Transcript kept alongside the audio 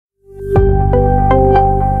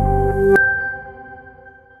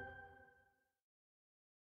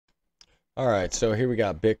All right, so here we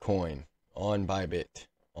got Bitcoin on Bybit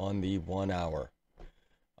on the 1 hour.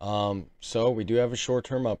 So we do have a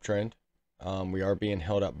short-term uptrend. We are being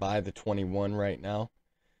held up by the 21 right now.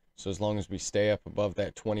 So as long as we stay up above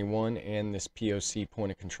that 21 and this POC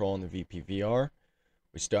point of control on the VPVR,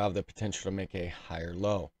 we still have the potential to make a higher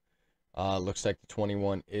low. Looks like the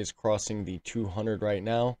 21 is crossing the 200 right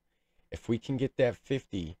now. If we can get that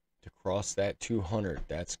 50 to cross that 200,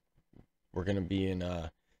 we're going to be in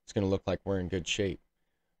it's going to look like we're in good shape.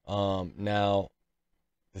 Now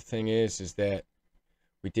the thing is that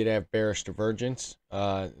we did have bearish divergence.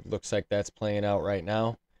 Looks like that's playing out right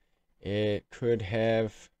now. It could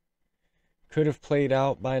have played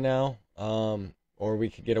out by now, or we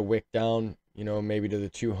could get a wick down, maybe to the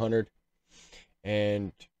 200,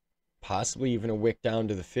 and possibly even a wick down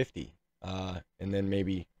to the 50, and then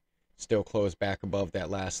maybe still close back above that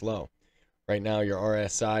last low. Right now, your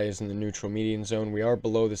RSI is in the neutral median zone. We are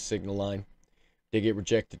below the signal line. Did get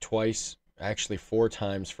rejected twice, actually 4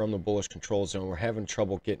 times from the bullish control zone. We're having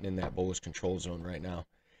trouble getting in that bullish control zone right now.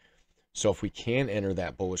 So if we can enter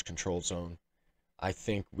that bullish control zone, I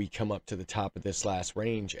think we come up to the top of this last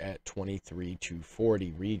range at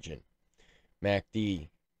 23,240 region. MACD,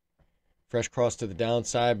 fresh cross to the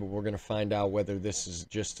downside, but we're going to find out whether this is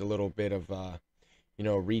just a little bit of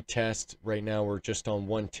retest. Right now we're just on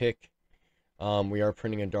 1 tick. We are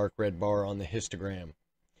printing a dark red bar on the histogram.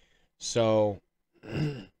 So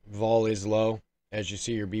vol is low. As you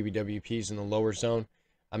see, your BBWP's in the lower zone.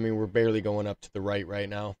 I mean, we're barely going up to the right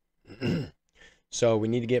now. So we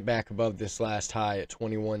need to get back above this last high at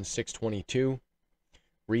 21,622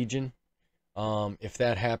 region. If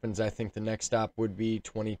that happens, I think the next stop would be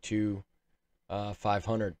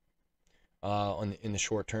 22,500 in the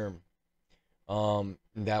short term.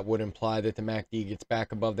 That would imply that the MACD gets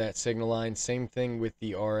back above that signal line. Same thing with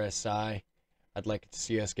the RSI. I'd like to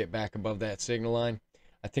see us get back above that signal line.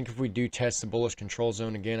 I think if we do test the bullish control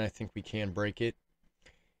zone again, I think we can break it.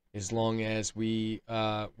 As long as we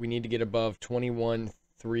need to get above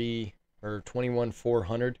 21,300 or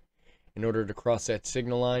 21,400 in order to cross that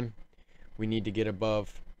signal line. We need to get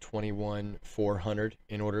above 21,400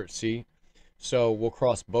 in order to see. So we'll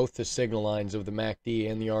cross both the signal lines of the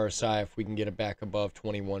MACD and the RSI if we can get it back above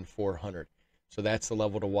 21,400. So that's the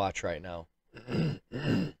level to watch right now.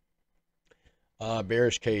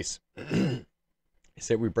 Bearish case is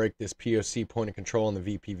that we break this POC point of control on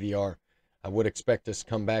the VPVR. I would expect us to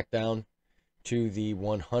come back down to the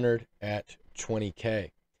 100 at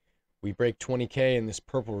 20K. We break 20K in this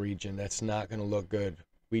purple region, that's not going to look good.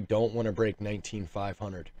 We don't want to break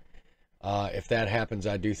 19,500. If that happens,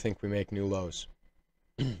 I do think we make new lows.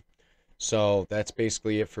 So that's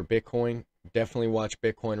basically it for Bitcoin. Definitely watch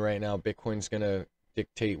Bitcoin right now. Bitcoin's going to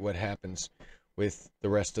dictate what happens with the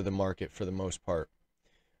rest of the market for the most part.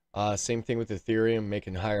 Same thing with Ethereum,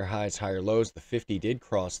 making higher highs, higher lows. The 50 did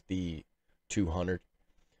cross the 200.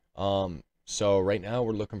 So right now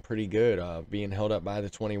we're looking pretty good. Being held up by the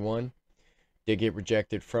 21. Did get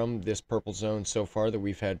rejected from this purple zone so far that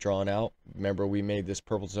we've had drawn out. Remember, we made this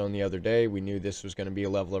purple zone the other day. We knew this was going to be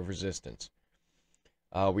a level of resistance.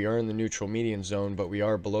 We are in the neutral median zone, but we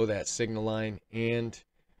are below that signal line and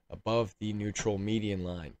above the neutral median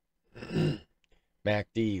line.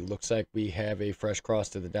 MACD, looks like we have a fresh cross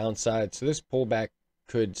to the downside. So this pullback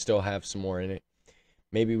could still have some more in it.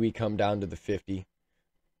 Maybe we come down to the 50,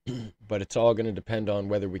 but it's all going to depend on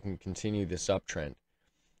whether we can continue this uptrend.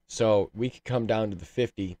 So we could come down to the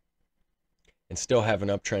 50 and still have an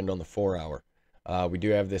uptrend on the 4-hour. We do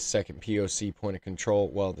have this second POC point of control,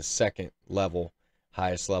 well, the second level,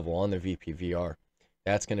 highest level on the VPVR.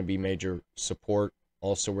 That's going to be major support,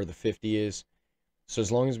 also where the 50 is. So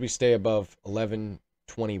as long as we stay above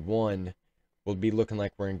 1121, we'll be looking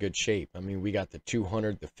like we're in good shape. I mean, we got the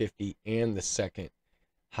 200, the 50, and the second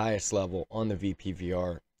highest level on the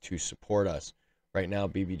VPVR to support us. Right now,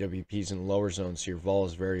 BBWP's in the lower zone, so your vol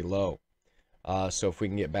is very low. So if we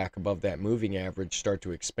can get back above that moving average, start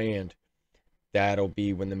to expand, that'll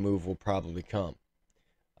be when the move will probably come.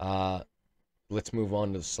 Let's move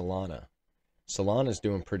on to Solana. Solana's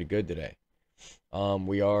doing pretty good today.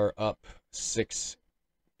 We are up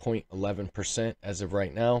 6.11% as of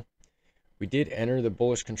right now. We did enter the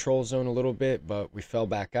bullish control zone a little bit, but we fell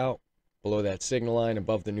back out below that signal line,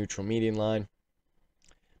 above the neutral median line.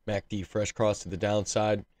 MACD fresh cross to the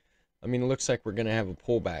downside. I mean, it looks like we're going to have a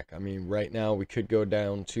pullback. I mean, right now we could go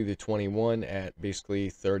down to the 21 at basically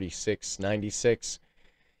 36.96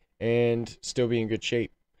 and still be in good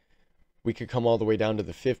shape. We could come all the way down to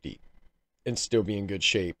the 50 and still be in good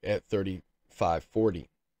shape at 35.40.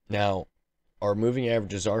 Now, our moving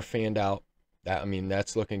averages are fanned out. I mean,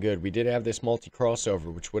 that's looking good. We did have this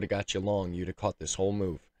multi-crossover, which would have got you long. You'd have caught this whole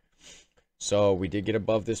move. So we did get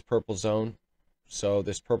above this purple zone. So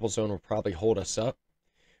this purple zone will probably hold us up.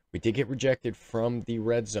 We did get rejected from the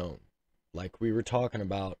red zone, like we were talking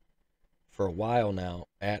about for a while now,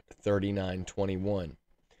 at 39.21.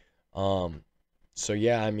 So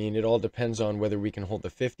yeah, I mean, it all depends on whether we can hold the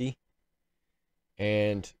 50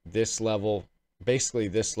 and this level, basically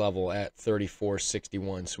this level at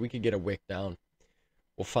 34.61. So we could get a wick down.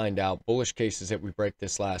 We'll find out. Bullish case is that we break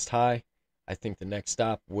this last high. I think the next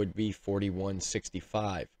stop would be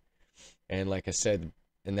 41.65. And like I said,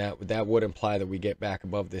 and that would imply that we get back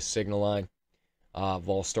above this signal line.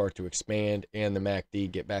 Vol start to expand, and the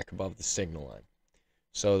MACD get back above the signal line.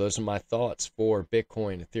 So those are my thoughts for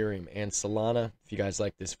Bitcoin, Ethereum, and Solana. If you guys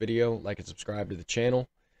like this video, like and subscribe to the channel.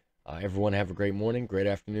 Everyone have a great morning, great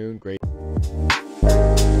afternoon, great